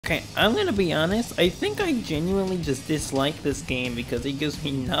Okay, I'm gonna be honest, I think I genuinely just dislike this game because it gives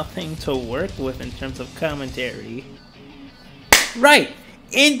me nothing to work with in terms of commentary. Right!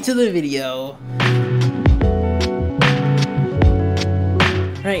 Into the video!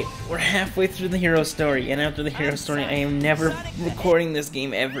 Right, we're halfway through the hero story, and after the hero story, I am never recording this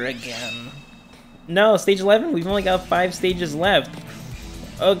game ever again. No, stage 11? We've only got 5 stages left.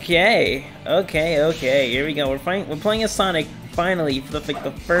 Okay, here we go. We're playing as Sonic. Finally, for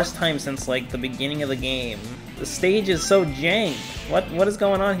the first time since like the beginning of the game. The stage is so jank. What is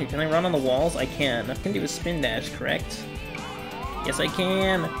going on here? Can I run on the walls? I can. I can do a spin dash, correct? Yes, I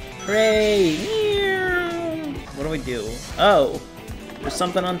can. Hooray! What do I do? Oh, there's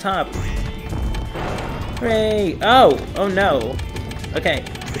something on top. Hooray! Oh no. Okay,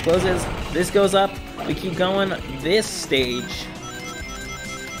 it closes. This goes up. We keep going. This stage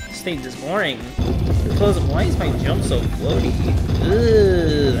is boring. Why is my jump so floaty?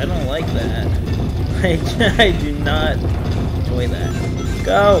 Ugh, I don't like that. I do not enjoy that.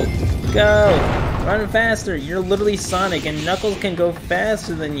 Go! Run faster! You're literally Sonic, and Knuckles can go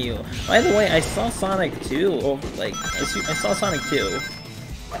faster than you. By the way, I saw Sonic 2, I saw Sonic 2.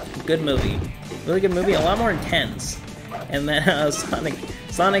 Good movie. Really good movie, a lot more intense. And then Sonic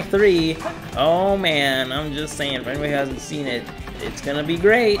 3, oh man, I'm just saying, for anybody who hasn't seen it, it's gonna be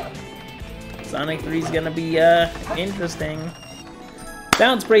great. Sonic 3 is gonna be, interesting.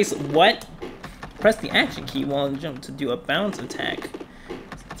 Bounce brace, what? Press the action key while in jump to do a bounce attack.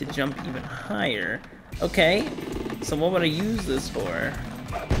 To jump even higher. Okay, so what would I use this for?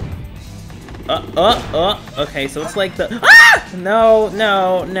 Okay, so it's like the— ah! No,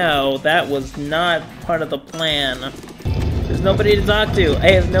 that was not part of the plan. There's nobody to talk to.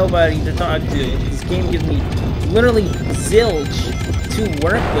 I have nobody to talk to. This game gives me literally zilch to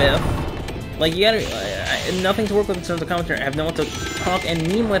work with. Like, you gotta— nothing to work with in terms of commentary. I have no one to talk and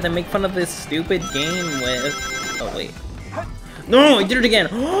meme with and make fun of this stupid game with. Oh, wait. No, I did it again!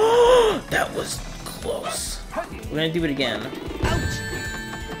 That was close. We're gonna do it again.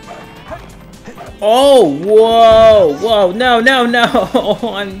 Oh, whoa! No!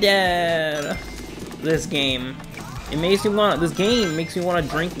 I'm dead. This game. This game makes me want to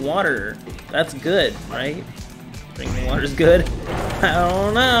drink water. That's good, right? Drinking water's good. I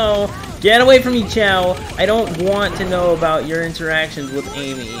don't know. Get away from me, Chow. I don't want to know about your interactions with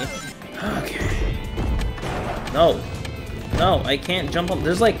Amy. Okay. No, I can't jump on.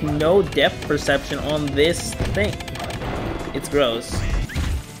 There's like no depth perception on this thing. It's gross.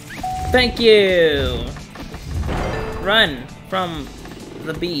 Thank you. Run from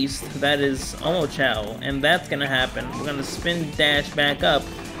the beast that is Omo-Chow, and that's gonna happen. We're gonna spin dash back up,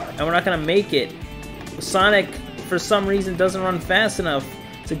 and we're not gonna make it. Sonic, for some reason, doesn't run fast enough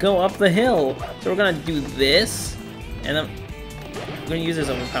to go up the hill. So we're gonna do this, and then we're gonna use this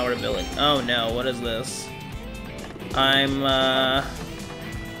overpowered ability. Oh no, what is this?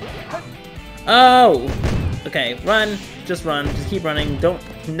 Oh! Okay, run, just keep running.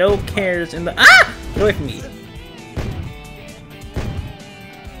 No cares in the— ah! Get away from me.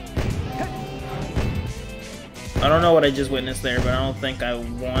 I don't know what I just witnessed there, but I don't think I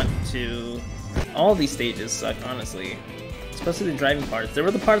want to. All these stages suck, honestly. Especially the driving parts. They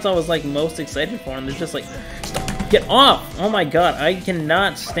were the parts I was like most excited for, and they're just like, stop, get off! Oh my god, I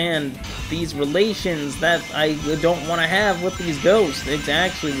cannot stand these relations that I don't want to have with these ghosts. It's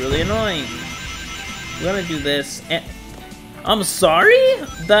actually really annoying. We're gonna do this, and I'm sorry?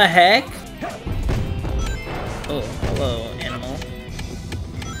 The heck? Oh, hello, animal.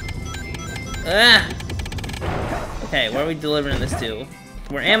 Ah! Okay, where are we delivering this to?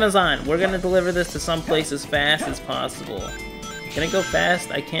 We're Amazon. We're gonna deliver this to some place as fast as possible. Can I go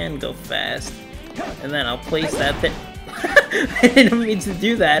fast? I can go fast. And then I'll place that thing. I didn't mean to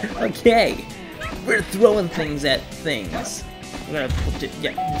do that. Okay. We're throwing things at things. We're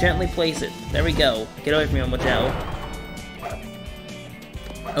gonna gently place it. There we go. Get away from me, Omo-Chow.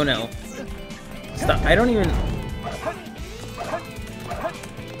 Oh no. Stop. I don't even—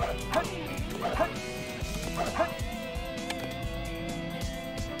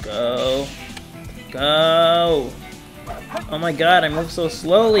 Go! Oh my god, I move so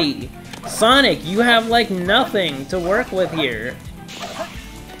slowly! Sonic, you have like nothing to work with here!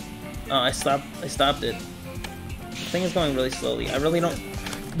 Oh, I stopped it. The thing is going really slowly. I really don't—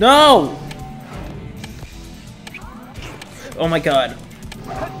 no! Oh my god.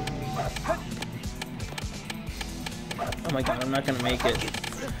 Oh my god, I'm not gonna make it.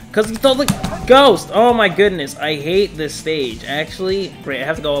 Cause it's all the ghost! Oh my goodness, I hate this stage. Actually, great, I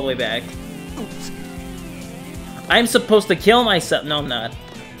have to go all the way back. I'm supposed to kill myself. No, I'm not.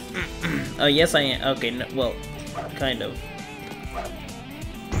 Oh, yes, I am. Okay, no, well, kind of.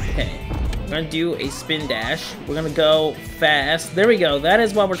 Okay. We're gonna do a spin dash. We're gonna go fast. There we go. That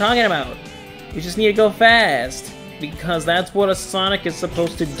is what we're talking about. We just need to go fast. Because that's what a Sonic is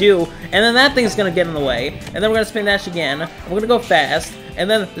supposed to do. And then that thing's gonna get in the way. And then we're gonna spin dash again. We're gonna go fast. And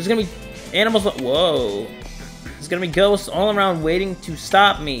then there's gonna be animals. Whoa. There's gonna be ghosts all around waiting to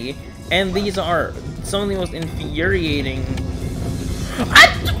stop me. And these are some of the most infuriating.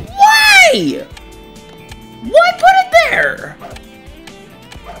 Why? Why put it there?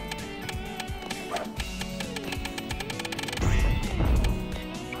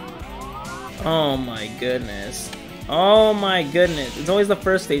 Oh my goodness. Oh my goodness. It's always the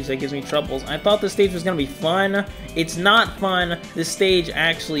first stage that gives me troubles. I thought this stage was gonna be fun. It's not fun. This stage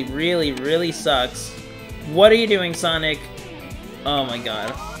actually really sucks. What are you doing, Sonic? Oh my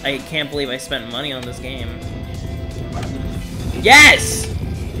god. I can't believe I spent money on this game. Yes!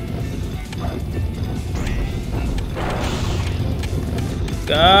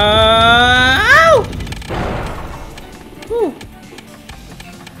 Go! Whew.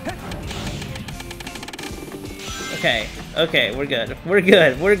 Okay, we're good. We're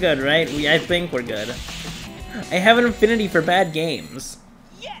good, right? I think we're good. I have an infinity for bad games.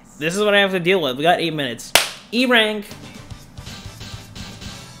 Yes! This is what I have to deal with. We got 8 minutes. E-rank!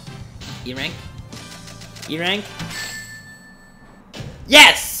 E-rank? E-rank?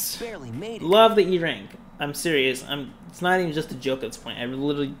 Yes! Barely made it. Love the E-rank. I'm serious. It's not even just a joke at this point. I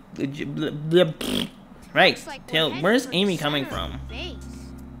literally... Right. Like Tail, where's Amy coming from?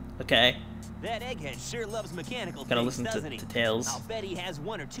 Okay. That egghead sure loves mechanical Gotta things, listen doesn't he? to Tails. I'll bet he has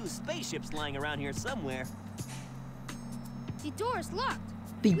 1 or 2 spaceships lying around here somewhere. The door is locked.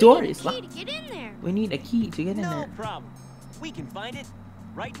 The door is locked. We need a key to get in there. We need a key to get in there. No problem. We can find it.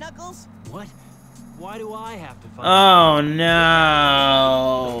 Right, Knuckles? What? Why do I have to find Oh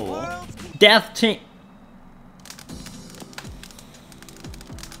no. Death chain.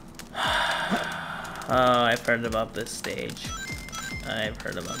 Oh, I've heard about this stage. I've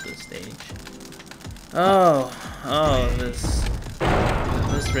heard about this stage. Oh, this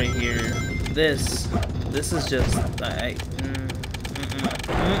right here. This is just, I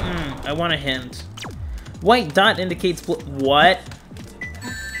want a hint. White dot indicates what?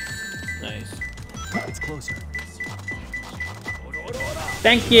 Nice. It's closer.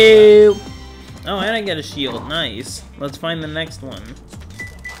 Thank you! Oh, and I get a shield. Nice. Let's find the next one.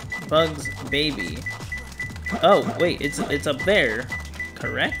 Bugs Baby. Oh, wait, it's up there.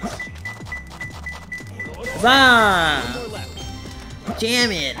 Correct? Huzzah!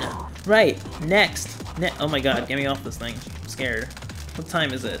 Jamming! Right, next. Oh my god, get me off this thing. I'm scared. What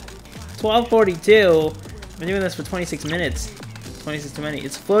time is it? 12:42. I've been doing this for 26 minutes. 26 too many.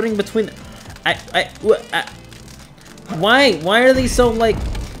 It's floating between... Why are they so, like...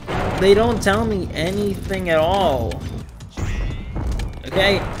 They don't tell me anything at all.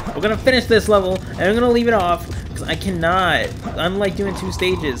 Okay, we're gonna finish this level, and I'm gonna leave it off, because I cannot. I'm like doing 2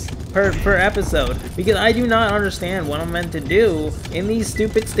 stages per episode, because I do not understand what I'm meant to do in these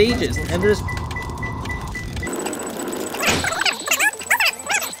stupid stages, and there's...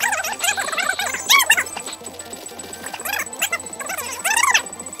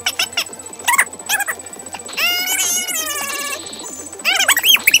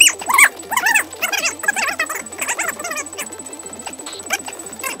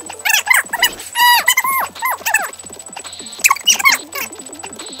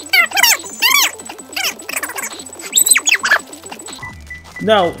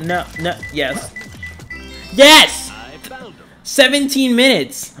 No, yes. Yes! 17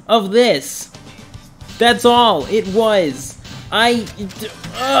 minutes of this. That's all it was.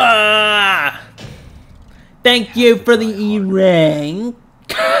 Thank you for the E-rank.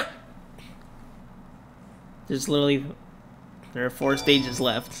 There's literally... There are 4 stages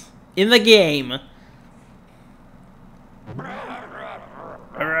left in the game.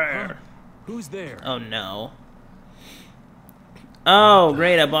 Who's there? Oh no. Oh,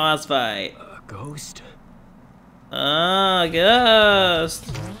 great, a boss fight. Ghost?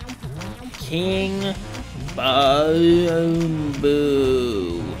 Ghost. King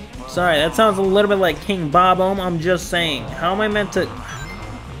Boo. Sorry, that sounds a little bit like King Bob-omb. I'm just saying. How am I meant to... It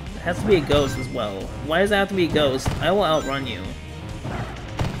has to be a ghost as well. Why does it have to be a ghost? I will outrun you.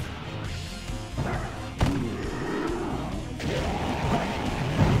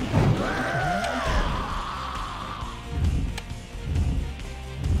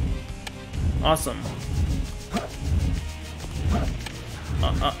 Awesome.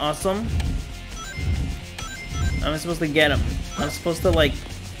 Awesome. I'm supposed to get him. I'm supposed to, like...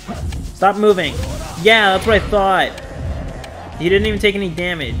 Stop moving. Yeah, that's what I thought. He didn't even take any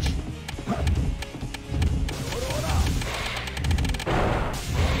damage.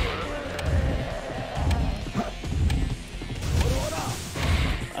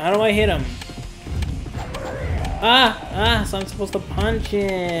 How do I hit him? So I'm supposed to punch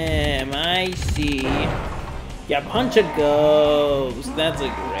him. I see. Yeah, punch a ghost. That's a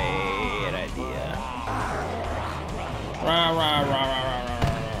great idea. Rah, rah, rah, rah, rah, rah,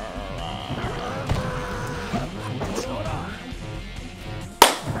 rah.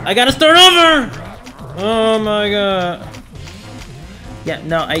 I gotta start over! Oh my god. Yeah,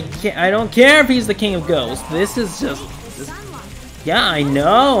 no, I can't. I don't care if he's the king of ghosts. This is just. Yeah, I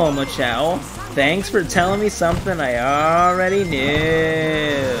know, Michelle. Thanks for telling me something I already knew.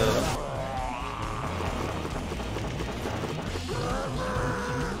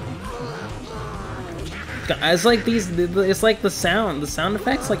 It's like these. It's like the sound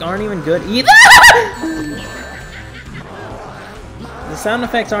effects like aren't even good either. The sound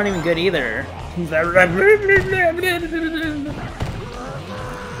effects aren't even good either.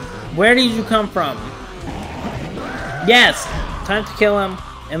 Where did you come from? Yes! Time to kill him,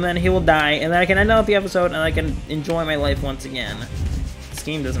 and then he will die, and then I can end out the episode, and I can enjoy my life once again. This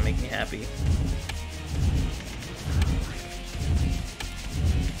game doesn't make me happy.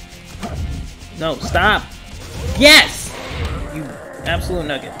 No, stop! Yes! You absolute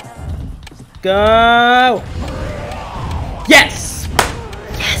nugget. Go! Yes!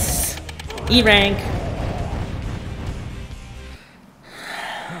 Yes! E rank.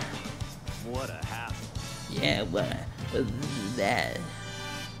 What a hassle. Yeah, what was that?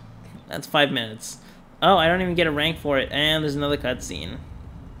 That's 5 minutes. Oh, I don't even get a rank for it, and there's another cutscene.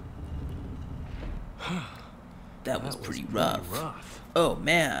 That was pretty rough. Oh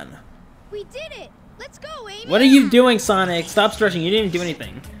man. We did it! Let's go, Amy! What are you doing, Sonic? Stop stretching. You didn't even do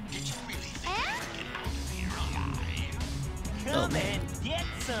anything. Come and get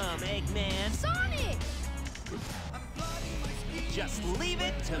some, Eggman. Sonic! Just leave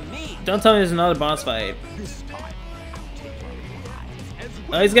it to me. Don't tell me there's another boss fight.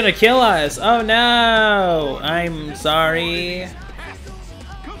 Oh, he's gonna kill us. Oh no! I'm sorry.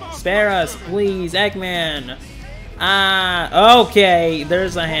 Spare us, please, Eggman. Okay.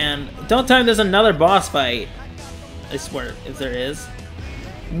 There's a hand. Don't tell me there's another boss fight. I swear, if there is.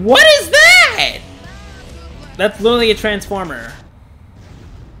 What is that? That's literally a transformer.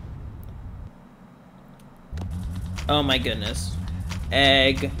 Oh my goodness.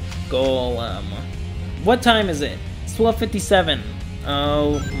 Egg Golem. What time is it? It's 12:57.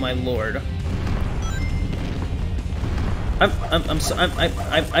 Oh my lord.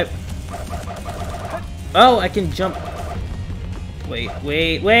 Oh, I can jump. Wait.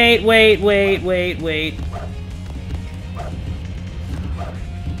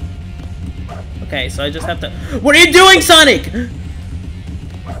 Okay, so I just have to. What are you doing, Sonic?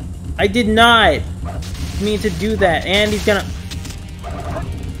 I did not mean to do that, and he's gonna.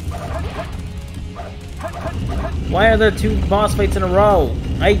 Why are there 2 boss fights in a row?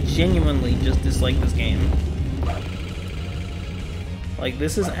 I genuinely just dislike this game. Like,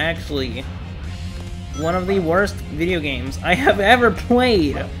 this is actually one of the worst video games I have ever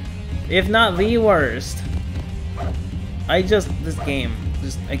played. If not the worst. This game,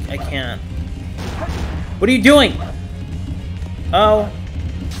 I can't. What are you doing? Oh.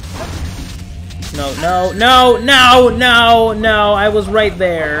 No, I was right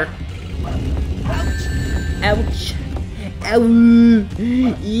there. Ouch. Ow.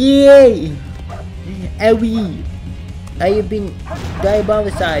 Yay. Owie. I have been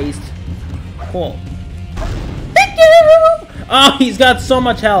diabolicized. Cool. Thank you! Oh, he's got so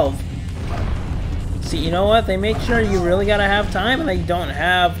much health. See, you know what? They make sure you really gotta have time, and they don't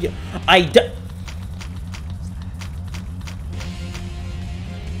have... The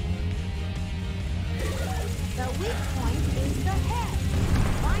weak point is the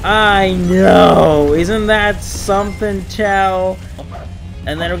head. I know! Isn't that something, Chow?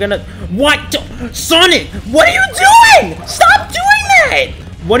 And then we're gonna... What? Sonic! What are you doing? Stop doing that!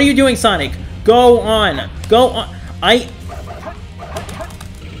 What are you doing, Sonic? Go on. Go on.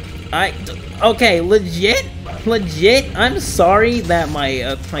 Okay, legit? I'm sorry that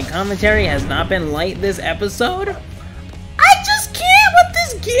my my commentary has not been light this episode. I just can't with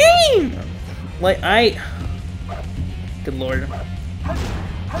this game! Like, Good lord.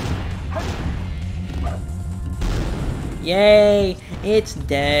 Yay, it's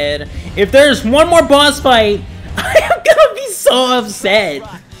dead. If there's one more boss fight, I am gonna be so upset.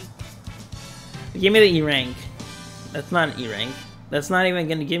 Give me the E rank. That's not an E rank. That's not even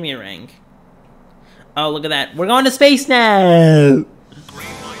gonna give me a rank. Oh, look at that. We're going to space now! Green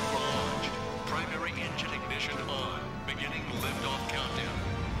light launch. Primary engine ignition on. Beginning liftoff countdown.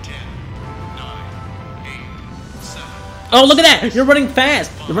 10, 9, 8, 7. Oh, look at that! You're running fast!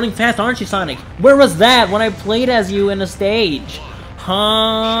 You're running fast, aren't you, Sonic? Where was that when I played as you in a stage?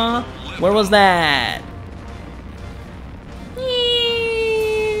 Huh? Where was that?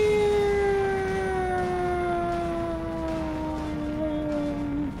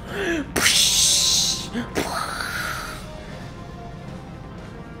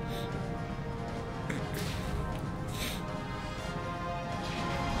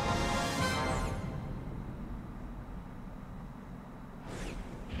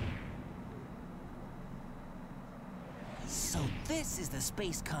 So this is the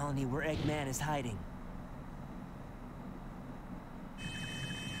space colony where Eggman is hiding.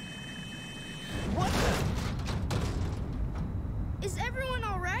 What the? Is everyone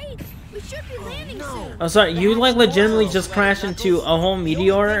all right? We should be landing soon. I'm sorry, you like legitimately just crashed into a whole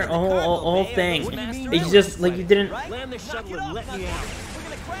meteor, a whole thing. It's just like you didn't Land the shuttle and let me out. We're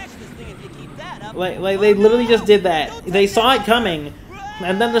gonna crash this thing if you keep that up. like they literally just did that. They saw it coming,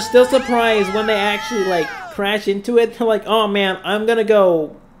 and then they're still surprised when they actually like crash into it. They're like, oh man, I'm gonna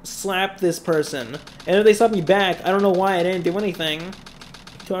go slap this person. And if they slap me back, I don't know why I didn't do anything.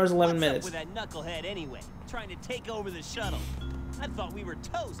 2 hours 11 minutes. What's up with that knucklehead anyway? Trying to take over the shuttle. I thought we were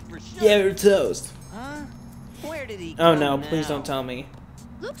toast for sure. Yeah, we're toast. Huh? Where did he Oh go no, now? please don't tell me.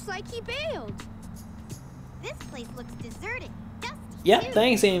 Looks like he bailed. This place looks deserted. Dusty. Yeah, too.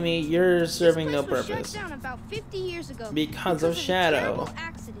 thanks Amy, you're serving no This place was purpose. shut down about 50 years ago Because of a Shadow. terrible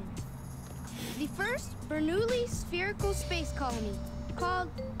accident. The first Bernoulli spherical space colony,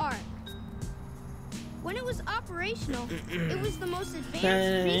 called ARC. When it was operational, it was the most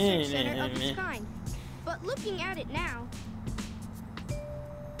advanced research center of its kind. But looking at it now,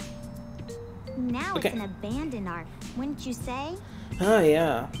 Okay. It's an abandoned ark, wouldn't you say? Oh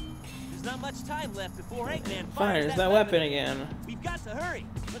yeah. There's not much time left before Eggman Fires that weapon again. We've got to hurry.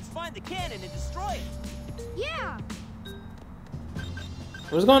 Let's find the cannon and destroy it. yeah.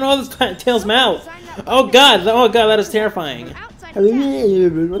 What's going on with this Tails' mouth? Oh god, that is terrifying. From outside the town.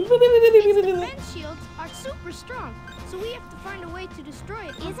 Its Isn't defense shields are super strong, so we have to find a way to destroy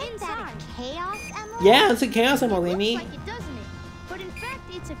it from Isn't inside. that a chaos emerald? Yeah, it's a chaos emerald, It Amy. looks like it, doesn't it? But in fact,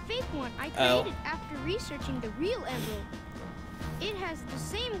 it's a fake one I Oh. created after researching the real emerald. It has the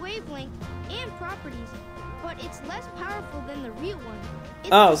same wavelength and properties, but it's less powerful than the real one. It's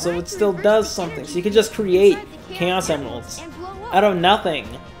Oh, so designed it to still reverse does the something. energy So you could just field create inside the chaos emeralds and blow up. out of nothing.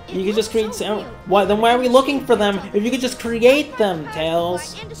 You could just create It looks so some. real. Why? Then why are we looking for them if you could just create them,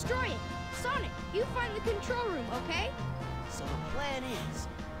 Tails? And destroy it. Sonic, you find the control room, okay? So the plan is,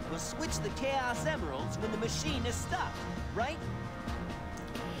 we'll switch the Chaos Emeralds when the machine is stopped, right?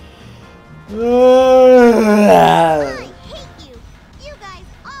 I hate you. You guys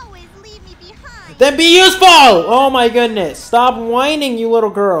always leave me behind. Then be useful! Oh my goodness! Stop whining, you little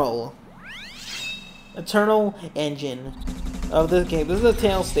girl. Eternal engine of this game. This is a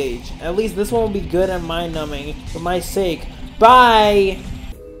tail stage. At least this one will be good and mind-numbing for my sake. Bye!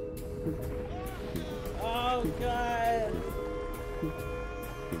 Oh god.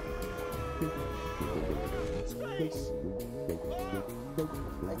 Space!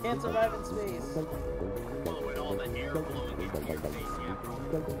 I can't survive in space. With all the air blowing into your face, yeah.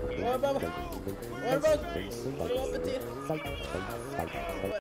 What about